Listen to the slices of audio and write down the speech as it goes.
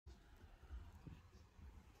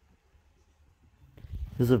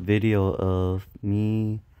Here's a video of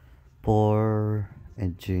me, Boar,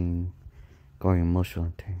 and Jing going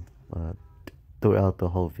mushroom hunting. But throughout the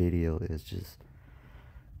whole video is just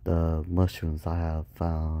the mushrooms I have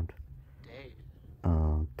found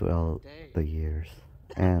throughout the years,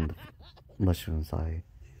 and the mushrooms I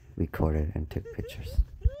recorded and took pictures.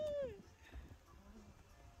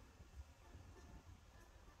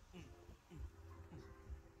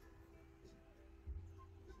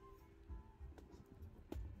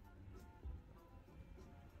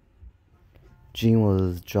 Jing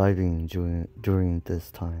was driving during this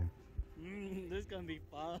time. This is gonna be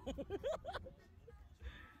fun.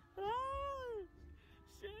 Oh,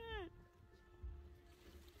 shit.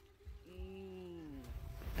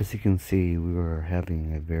 As you can see, we were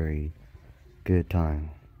having a very good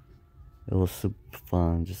time. It was super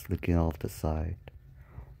fun just looking off the side.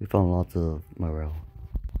 We found lots of morel.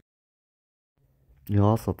 You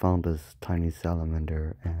also found this tiny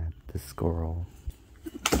salamander and this squirrel.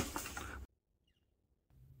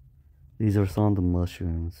 These are some of the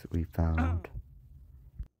mushrooms we found.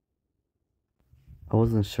 I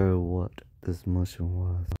wasn't sure what this mushroom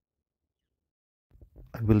was.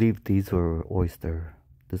 I believe these were oyster.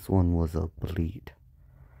 This one was a bolete.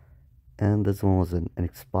 And this one was an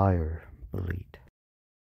expired bolete.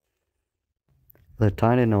 I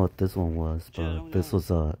didn't know what this one was, but this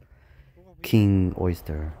was a king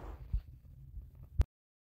oyster.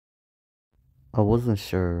 I wasn't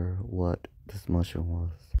sure what this mushroom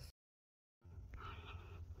was.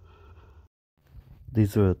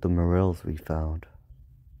 These were the morels we found.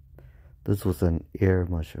 This was an air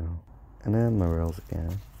mushroom. And then morels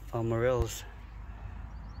again. Oh, morels.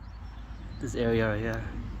 This area right here.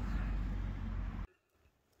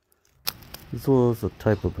 This was a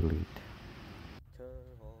type of bolete.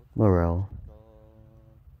 Morel.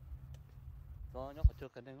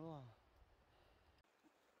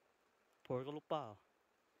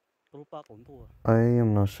 I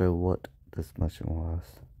am not sure what this mushroom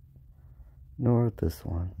was. Nor this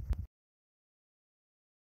one.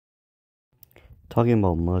 Talking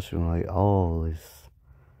about mushroom,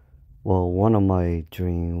 one of my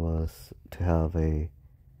dreams was to have a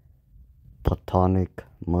botanic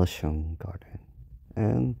mushroom garden.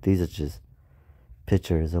 And these are just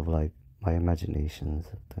pictures of like my imaginations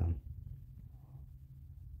of them.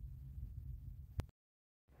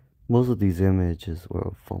 Most of these images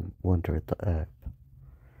were from Wonder at the app.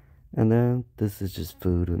 And then this is just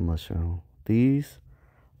food with mushroom.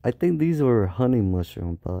 I think these were honey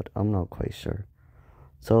mushroom, but I'm not quite sure.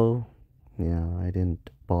 So, yeah, I didn't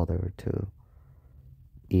bother to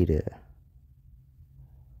eat it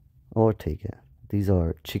or take it. These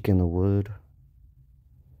are chicken of wood.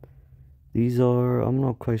 These are, I'm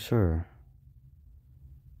not quite sure.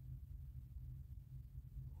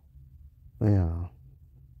 Yeah.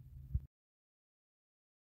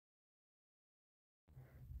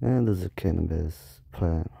 And there's a cannabis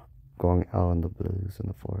plant growing out in the blues in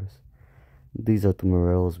the forest. These are the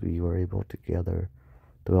morels we were able to gather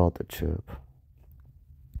throughout the trip.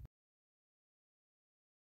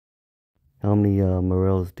 How many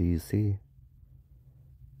morels do you see?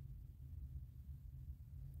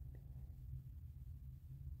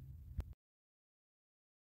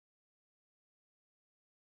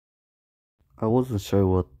 I wasn't sure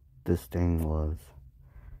what this thing was.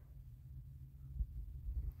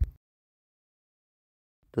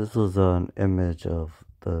 This was an image of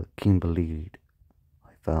the king bolete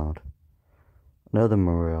I found. Another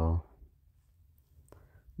morel.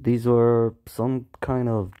 These were some kind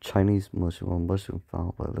of Chinese mushroom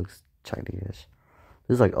found, but it looks Chinese-ish.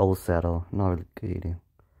 This is like old saddle, not really good eating.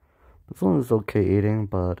 This one is okay eating,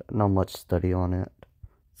 but not much study on it.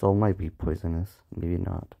 So it might be poisonous, maybe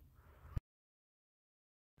not.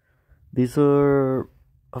 These are,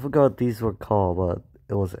 I forgot what these were called, but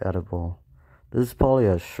it was edible. This is probably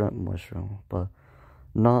a shrimp mushroom, but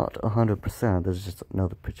not 100%. This is just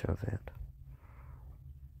another picture of it.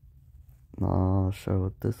 Not sure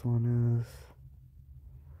what this one is.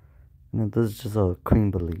 And this is just a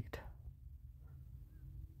cream bolete.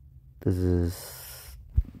 This is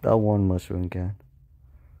that one mushroom again.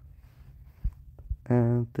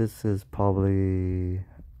 And this is probably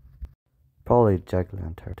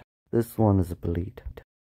jack-o'-lantern. This one is a bolete.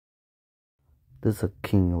 This is a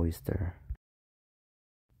king oyster.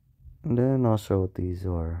 And then not sure what these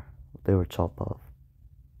were. They were chopped off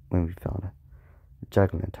when we found it.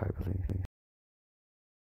 Jack-o'-lantern, I believe.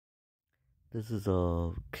 This is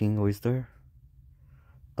a king oyster.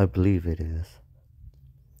 I believe it is.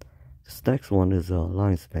 This next one is a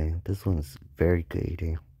lion's mane. This one is very good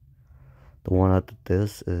eating. The one after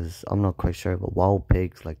this is, I'm not quite sure, but wild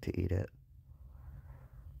pigs like to eat it.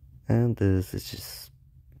 And this is just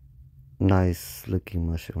nice looking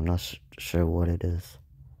mushroom. Not sure what it is.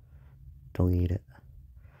 Don't eat it.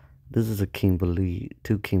 This is a king bolete,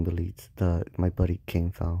 2 king boletes that my buddy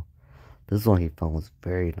King found. This one he found was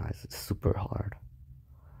very nice. It's super hard.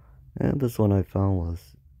 And this one I found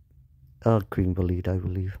was a green bolete, I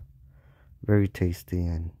believe. Very tasty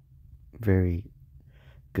and very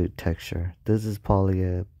good texture. This is probably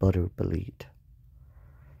a butter bolete.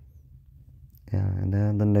 Yeah, and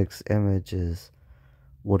then the next image is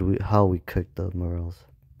how we cook the morels.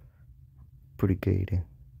 Pretty good eating.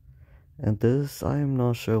 And this, I am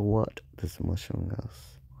not sure what this mushroom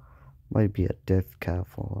is. Might be a death calf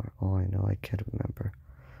or all I know, I can't remember.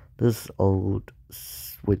 This old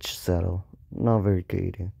witch saddle, not very good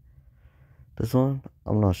eating. This one,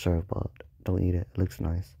 I'm not sure about. Don't eat it, it looks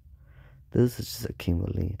nice. This is just a king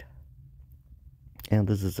bolete. And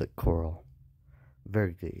this is a coral.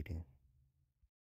 Very good eating.